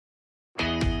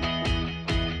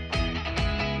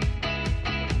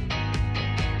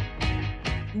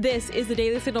This is the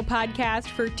Daily Signal podcast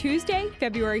for Tuesday,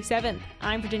 February 7th.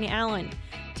 I'm Virginia Allen.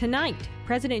 Tonight,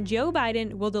 President Joe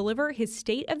Biden will deliver his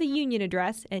State of the Union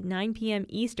address at 9 p.m.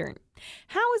 Eastern.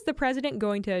 How is the president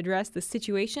going to address the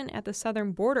situation at the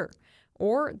southern border?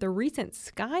 Or the recent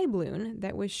sky balloon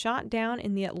that was shot down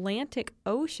in the Atlantic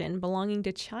Ocean belonging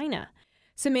to China?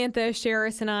 Samantha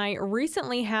Sherris and I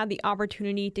recently had the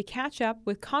opportunity to catch up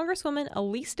with Congresswoman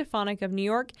Elise Stefanik of New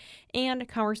York and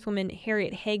Congresswoman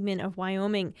Harriet Hagman of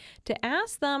Wyoming to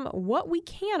ask them what we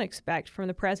can expect from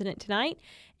the president tonight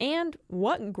and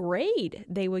what grade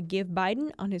they would give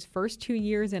Biden on his first 2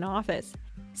 years in office.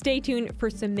 Stay tuned for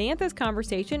Samantha's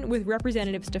conversation with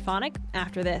Representative Stefanik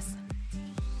after this.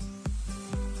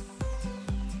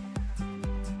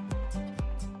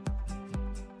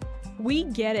 We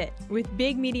get it. With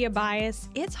big media bias,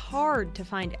 it's hard to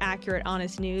find accurate,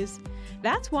 honest news.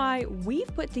 That's why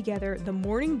we've put together the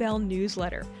Morning Bell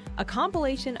newsletter, a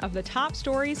compilation of the top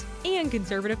stories and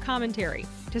conservative commentary.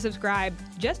 To subscribe,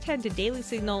 just head to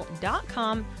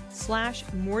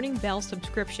dailysignal.com/morningbell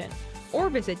subscription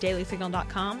or visit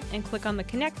dailysignal.com and click on the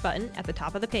connect button at the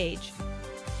top of the page.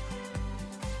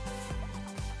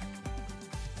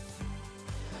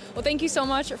 Well, thank you so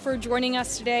much for joining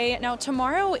us today. Now,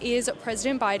 tomorrow is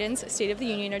President Biden's State of the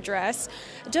Union address.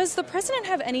 Does the president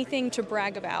have anything to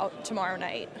brag about tomorrow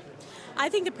night? I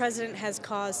think the president has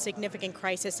caused significant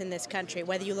crisis in this country,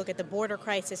 whether you look at the border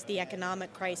crisis, the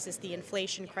economic crisis, the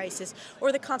inflation crisis,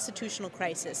 or the constitutional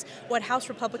crisis. What House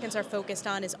Republicans are focused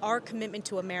on is our commitment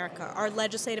to America, our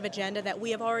legislative agenda that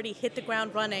we have already hit the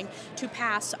ground running to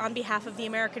pass on behalf of the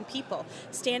American people,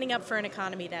 standing up for an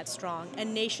economy that's strong, a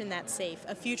nation that's safe,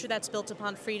 a future that's built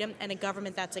upon freedom, and a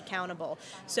government that's accountable.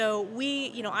 So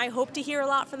I hope to hear a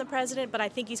lot from the president, but I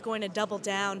think he's going to double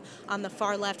down on the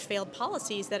far left failed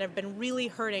policies that have been really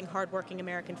hurting hardworking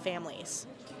American families.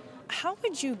 How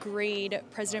would you grade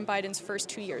President Biden's first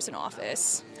 2 years in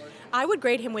office? I would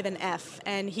grade him with an F,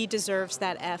 and he deserves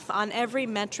that F. On every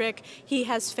metric, he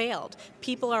has failed.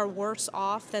 People are worse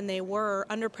off than they were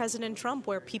under President Trump,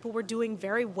 where people were doing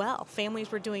very well.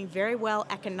 Families were doing very well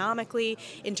economically,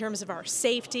 in terms of our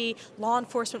safety. Law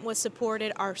enforcement was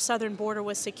supported. Our southern border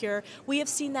was secure. We have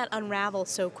seen that unravel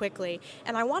so quickly.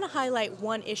 And I want to highlight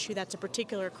one issue that's a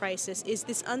particular crisis, is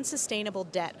this unsustainable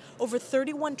debt. Over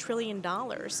 $31 trillion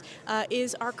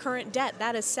is our current debt.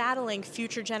 That is saddling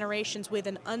future generations with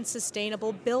an unsustainable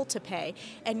bill to pay.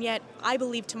 And yet, I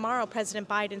believe tomorrow President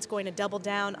Biden's going to double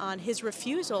down on his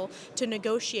refusal to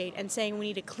negotiate and saying we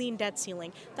need a clean debt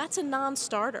ceiling. That's a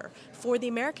non-starter. For the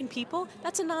American people,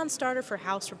 that's a non-starter for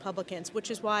House Republicans,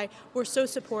 which is why we're so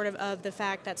supportive of the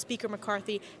fact that Speaker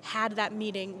McCarthy had that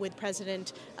meeting with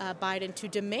President Biden to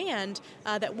demand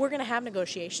that we're going to have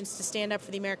negotiations to stand up for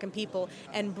the American people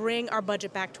and bring our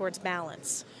budget back towards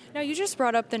balance. Now, you just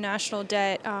brought up the national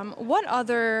debt. What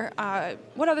other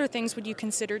things would you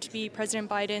consider to be President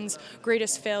Biden's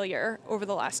greatest failure over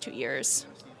the last 2 years?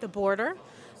 The border.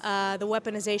 The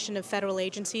weaponization of federal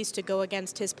agencies to go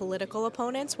against his political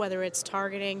opponents, whether it's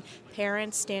targeting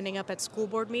parents standing up at school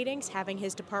board meetings, having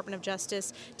his Department of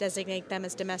Justice designate them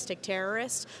as domestic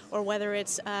terrorists, or whether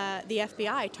it's the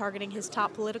FBI targeting his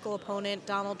top political opponent,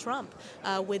 Donald Trump,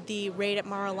 with the raid at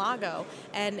Mar-a-Lago.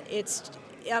 And it's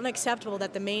unacceptable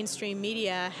that the mainstream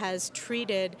media has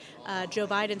treated Joe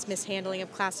Biden's mishandling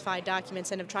of classified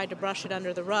documents and have tried to brush it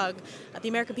under the rug. The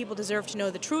American people deserve to know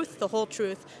the truth, the whole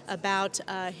truth, about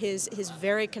his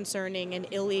very concerning and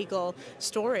illegal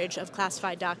storage of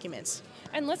classified documents.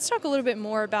 And let's talk a little bit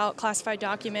more about classified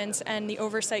documents and the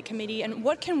Oversight Committee, and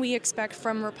what can we expect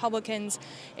from Republicans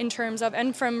and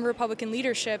from Republican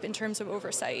leadership in terms of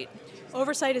oversight?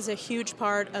 Oversight is a huge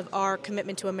part of our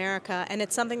commitment to America, and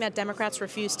it's something that Democrats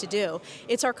refuse to do.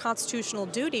 It's our constitutional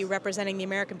duty representing the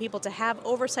American people to have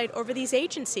oversight over these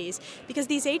agencies, because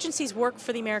these agencies work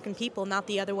for the American people, not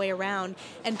the other way around.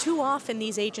 And too often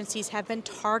these agencies have been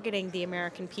targeting the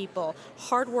American people,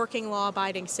 hardworking,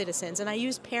 law-abiding citizens. And I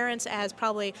use parents as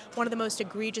probably one of the most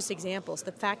egregious examples.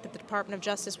 The fact that the Department of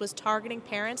Justice was targeting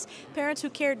parents who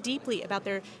cared deeply about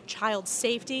their child's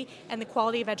safety and the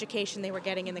quality of education they were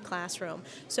getting in the classroom.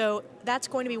 So that's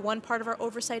going to be one part of our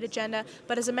oversight agenda.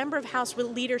 But as a member of House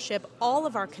leadership, all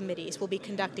of our committees will be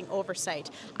conducting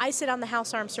oversight. I sit on the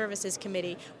House Armed Services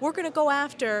Committee. We're going to go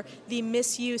after the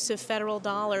misuse of federal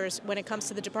dollars when it comes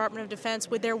to the Department of Defense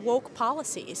with their woke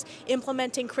policies,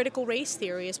 implementing critical race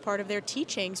theory as part of their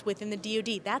teachings within the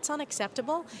DoD. That's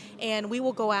unacceptable, and we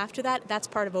will go after that. That's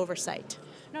part of oversight.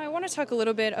 Now, I want to talk a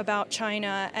little bit about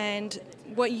China and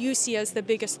what you see as the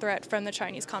biggest threat from the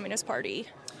Chinese Communist Party.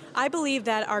 I believe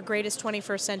that our greatest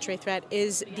 21st century threat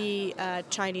is the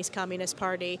Chinese Communist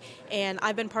Party, and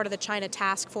I've been part of the China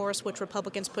Task Force, which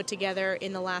Republicans put together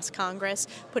in the last Congress,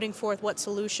 putting forth what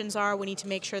solutions are. We need to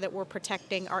make sure that we're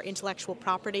protecting our intellectual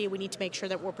property. We need to make sure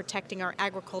that we're protecting our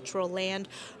agricultural land,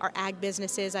 our ag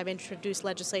businesses. I've introduced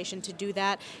legislation to do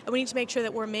that. And we need to make sure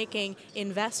that we're making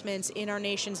investments in our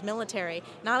nation's military,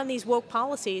 not in these woke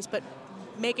policies, but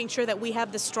making sure that we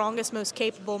have the strongest, most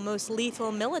capable, most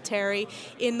lethal military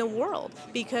in the world,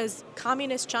 because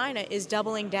communist China is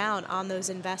doubling down on those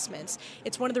investments.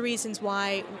 It's one of the reasons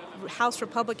why House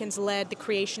Republicans led the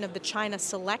creation of the China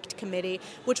Select Committee,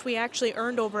 which we actually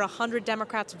earned over 100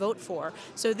 Democrats vote for.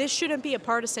 So this shouldn't be a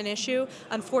partisan issue.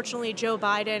 Unfortunately, Joe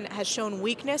Biden has shown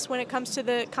weakness when it comes to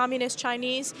the communist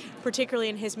Chinese, particularly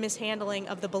in his mishandling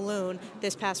of the balloon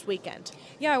this past weekend.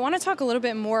 Yeah, I want to talk a little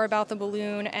bit more about the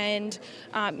balloon and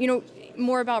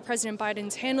more about President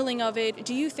Biden's handling of it.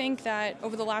 Do you think that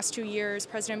over the last 2 years,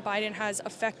 President Biden has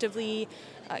effectively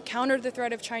countered the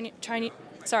threat of the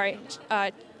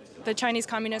Chinese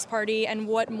Communist Party, and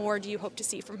what more do you hope to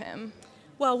see from him?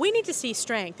 Well, we need to see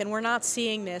strength, and we're not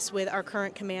seeing this with our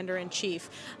current commander-in-chief.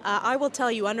 I will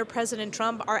tell you, under President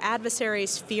Trump, our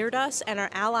adversaries feared us, and our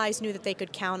allies knew that they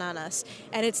could count on us.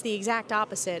 And it's the exact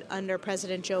opposite under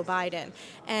President Joe Biden.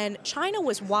 And China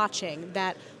was watching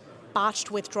that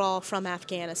botched withdrawal from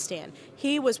Afghanistan.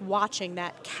 He was watching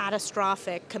that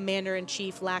catastrophic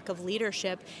commander-in-chief lack of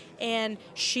leadership, and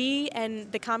she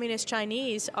and the communist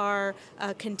Chinese are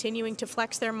continuing to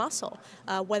flex their muscle,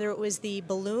 whether it was the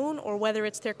balloon or whether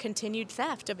it's their continued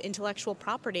theft of intellectual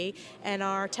property and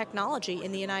our technology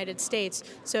in the United States.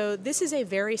 So this is a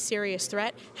very serious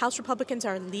threat. House Republicans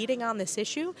are leading on this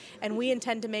issue, and we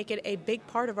intend to make it a big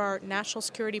part of our national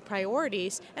security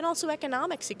priorities and also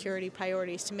economic security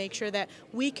priorities to make sure that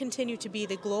we continue to be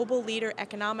the global leader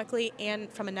economically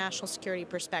and from a national security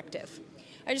perspective.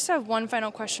 I just have one final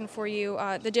question for you.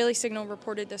 The Daily Signal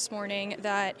reported this morning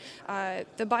that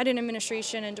the Biden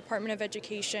administration and Department of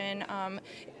Education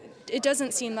it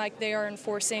doesn't seem like they are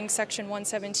enforcing Section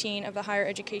 117 of the Higher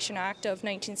Education Act of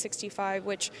 1965,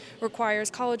 which requires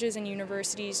colleges and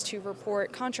universities to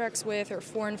report contracts with or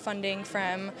foreign funding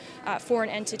from foreign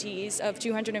entities of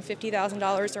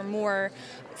 $250,000 or more.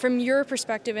 From your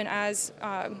perspective and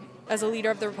as a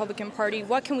leader of the Republican Party,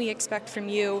 what can we expect from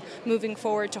you moving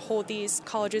forward to hold these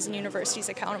colleges and universities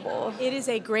accountable? It is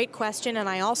a great question, and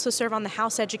I also serve on the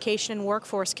House Education and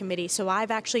Workforce Committee, so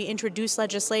I've actually introduced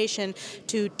legislation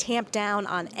to tamp down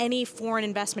on any foreign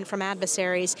investment from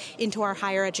adversaries into our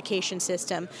higher education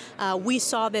system. We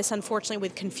saw this, unfortunately,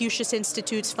 with Confucius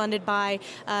Institutes funded by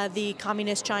the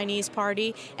Communist Chinese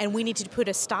Party, and we need to put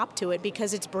a stop to it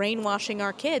because it's brainwashing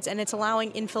our kids and it's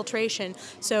allowing infiltration.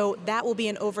 So that will be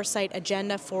an oversight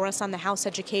agenda for us on the House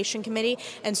Education Committee,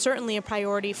 and certainly a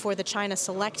priority for the China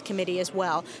Select Committee as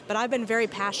well. But I've been very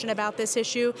passionate about this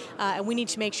issue, and we need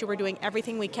to make sure we're doing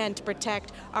everything we can to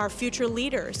protect our future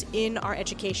leaders in our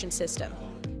education system.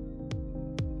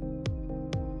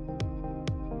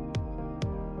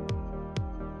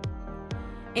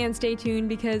 And stay tuned,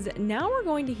 because now we're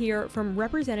going to hear from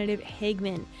Representative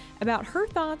Hageman about her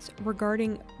thoughts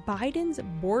regarding Biden's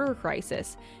border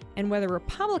crisis and whether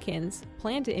Republicans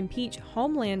plan to impeach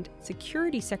Homeland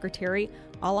Security Secretary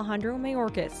Alejandro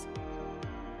Mayorkas.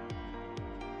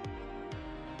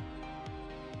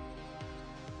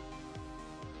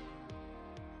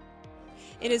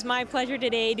 It is my pleasure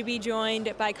today to be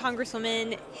joined by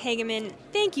Congresswoman Hageman.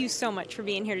 Thank you so much for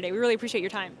being here today. We really appreciate your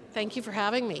time. Thank you for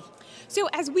having me. So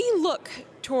as we look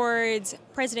towards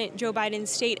President Joe Biden's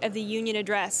State of the Union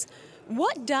address,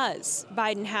 what does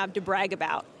Biden have to brag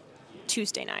about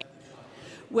Tuesday night?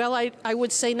 Well, I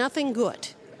would say nothing good.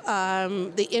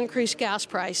 The increased gas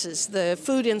prices, the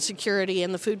food insecurity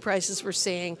and the food prices we're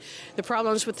seeing, the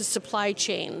problems with the supply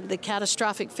chain, the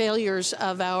catastrophic failures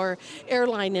of our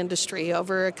airline industry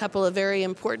over a couple of very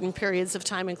important periods of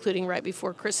time, including right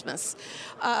before Christmas.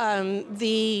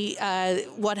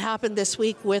 What happened this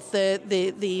week with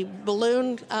the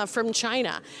balloon from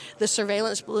China, the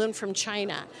surveillance balloon from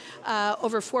China,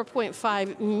 over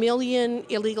 4.5 million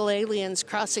illegal aliens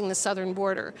crossing the southern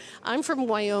border. I'm from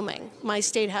Wyoming. My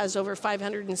state has over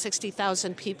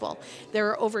 560,000 people. There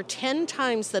are over 10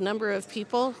 times the number of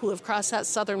people who have crossed that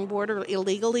southern border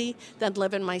illegally that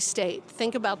live in my state.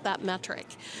 Think about that metric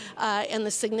and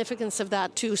the significance of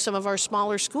that to some of our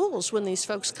smaller schools when these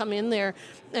folks come in there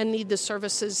and need the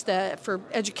services for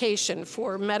education,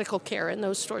 for medical care, and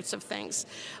those sorts of things.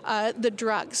 The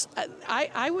drugs.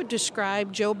 I would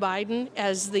describe Joe Biden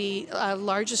as the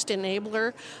largest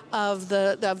enabler of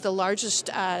the largest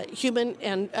human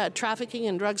and trafficking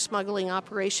and drug smuggling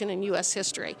operation in U.S.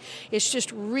 history. It's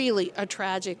just really a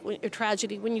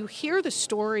tragedy. When you hear the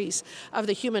stories of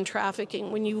the human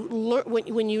trafficking, when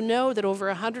you know that over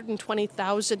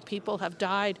 120,000 people have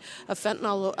died of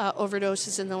fentanyl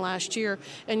overdoses in the last year,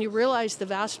 and you realize the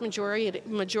vast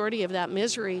majority of that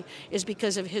misery is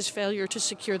because of his failure to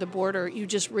secure the border, you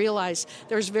just realize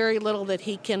there's very little that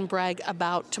he can brag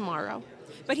about tomorrow.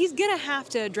 But he's going to have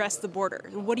to address the border.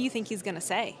 What do you think he's going to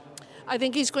say? I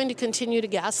think he's going to continue to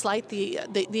gaslight the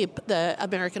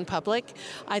American public.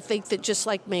 I think that just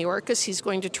like Mayorkas, he's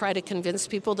going to try to convince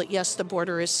people that, yes, the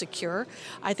border is secure.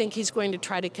 I think he's going to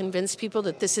try to convince people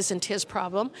that this isn't his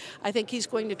problem. I think he's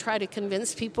going to try to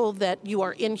convince people that you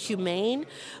are inhumane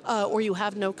or you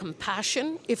have no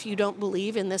compassion if you don't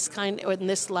believe in this kind or in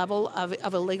this level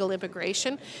of illegal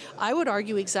immigration. I would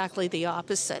argue exactly the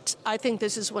opposite. I think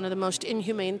this is one of the most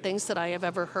inhumane things that I have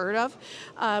ever heard of.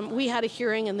 We had a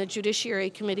hearing in the Judiciary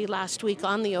Committee last week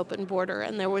on the open border,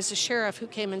 and there was a sheriff who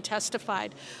came and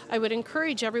testified. I would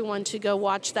encourage everyone to go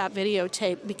watch that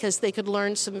videotape because they could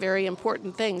learn some very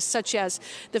important things, such as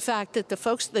the fact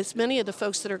that many of the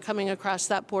folks that are coming across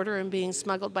that border and being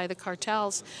smuggled by the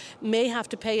cartels may have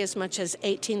to pay as much as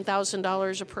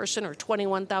 $18,000 a person or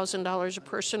 $21,000 a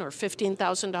person or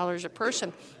 $15,000 a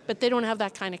person, but they don't have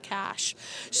that kind of cash.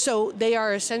 So they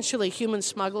are essentially human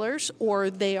smugglers, or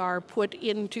they are put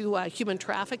into human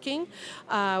trafficking.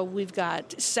 We've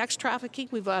got sex trafficking.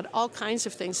 We've got all kinds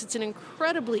of things. It's an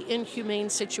incredibly inhumane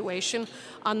situation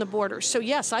on the border. So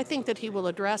yes, I think that he will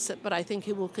address it, but I think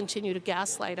he will continue to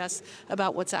gaslight us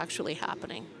about what's actually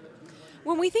happening.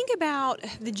 When we think about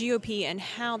the GOP and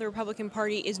how the Republican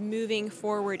Party is moving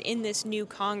forward in this new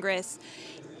Congress,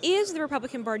 is the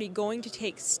Republican Party going to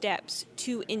take steps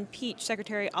to impeach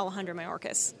Secretary Alejandro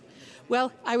Mayorkas?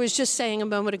 Well, I was just saying a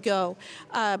moment ago,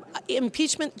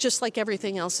 impeachment, just like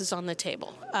everything else, is on the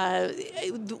table.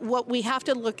 What we have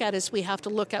to look at is we have to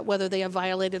look at whether they have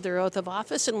violated their oath of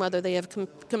office and whether they have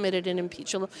committed an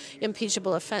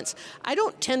impeachable offense. I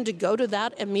don't tend to go to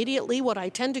that immediately. What I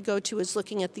tend to go to is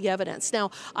looking at the evidence.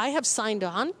 Now, I have signed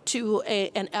on to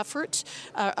an effort,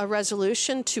 a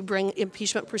resolution to bring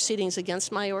impeachment proceedings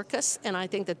against Mayorkas, and I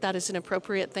think that that is an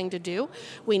appropriate thing to do.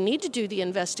 We need to do the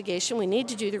investigation. We need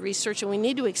to do the research, and we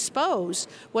need to expose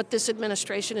what this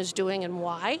administration is doing and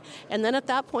why. And then at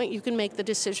that point, you can make the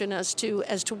decision as to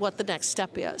what the next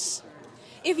step is.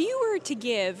 If you were to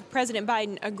give President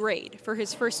Biden a grade for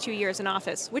his first 2 years in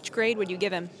office, which grade would you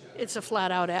give him? It's a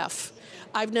flat-out F.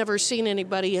 I've never seen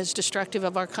anybody as destructive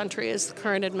of our country as the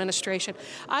current administration.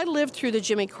 I lived through the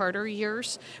Jimmy Carter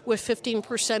years with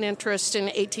 15% interest and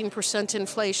 18%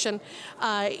 inflation.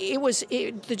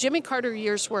 The Jimmy Carter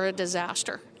years were a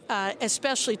disaster.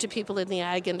 Especially to people in the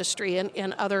ag industry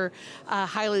and other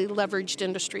highly leveraged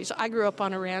industries. I grew up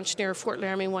on a ranch near Fort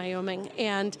Laramie, Wyoming,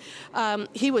 and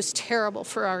he was terrible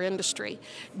for our industry.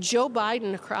 Joe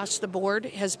Biden across the board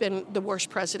has been the worst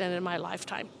president in my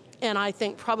lifetime, and I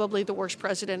think probably the worst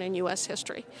president in U.S.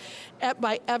 history.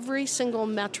 By every single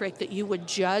metric that you would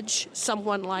judge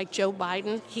someone like Joe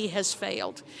Biden, he has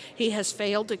failed. He has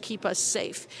failed to keep us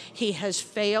safe. He has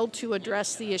failed to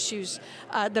address the issues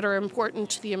that are important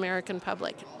to the American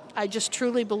public. I just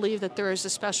truly believe that there is a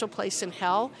special place in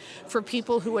hell for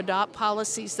people who adopt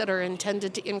policies that are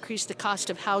intended to increase the cost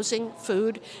of housing,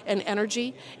 food, and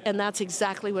energy, and that's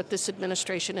exactly what this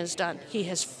administration has done. He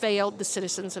has failed the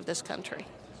citizens of this country.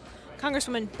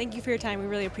 Congresswoman, thank you for your time. We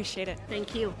really appreciate it.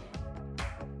 Thank you.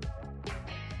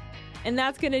 And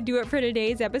that's going to do it for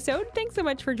today's episode. Thanks so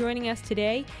much for joining us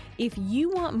today. If you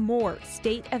want more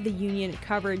State of the Union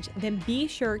coverage, then be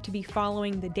sure to be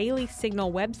following the Daily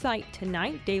Signal website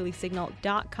tonight,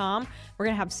 dailysignal.com. We're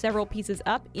going to have several pieces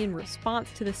up in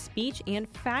response to the speech and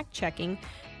fact-checking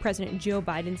President Joe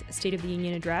Biden's State of the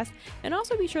Union address. And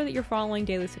also be sure that you're following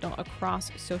Daily Signal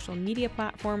across social media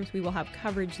platforms. We will have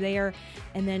coverage there.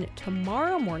 And then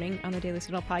tomorrow morning on the Daily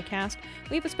Signal podcast,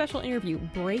 we have a special interview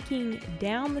breaking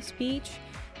down the speech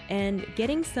and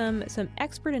getting some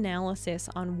expert analysis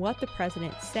on what the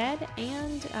president said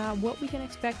and what we can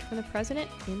expect from the president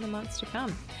in the months to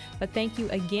come. But thank you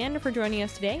again for joining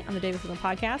us today on the Daily Signal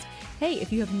podcast. Hey,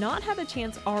 if you have not had a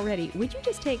chance already, would you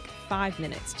just take 5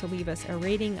 minutes to leave us a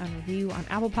rating and review on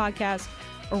Apple Podcasts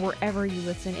or wherever you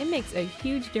listen? It makes a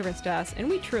huge difference to us, and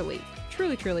we truly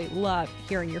love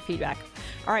hearing your feedback.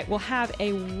 All right, we'll have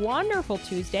a wonderful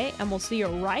Tuesday, and we'll see you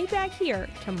right back here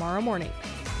tomorrow morning.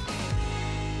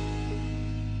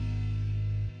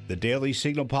 The Daily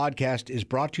Signal podcast is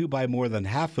brought to you by more than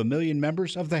 500,000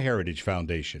 members of the Heritage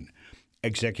Foundation.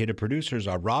 Executive producers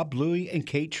are Rob Bluey and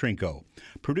Kate Trinko.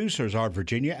 Producers are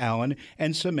Virginia Allen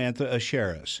and Samantha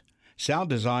Asheris. Sound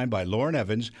design by Lauren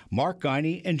Evans, Mark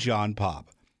Guiney, and John Pop.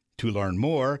 To learn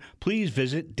more, please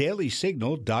visit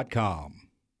dailysignal.com.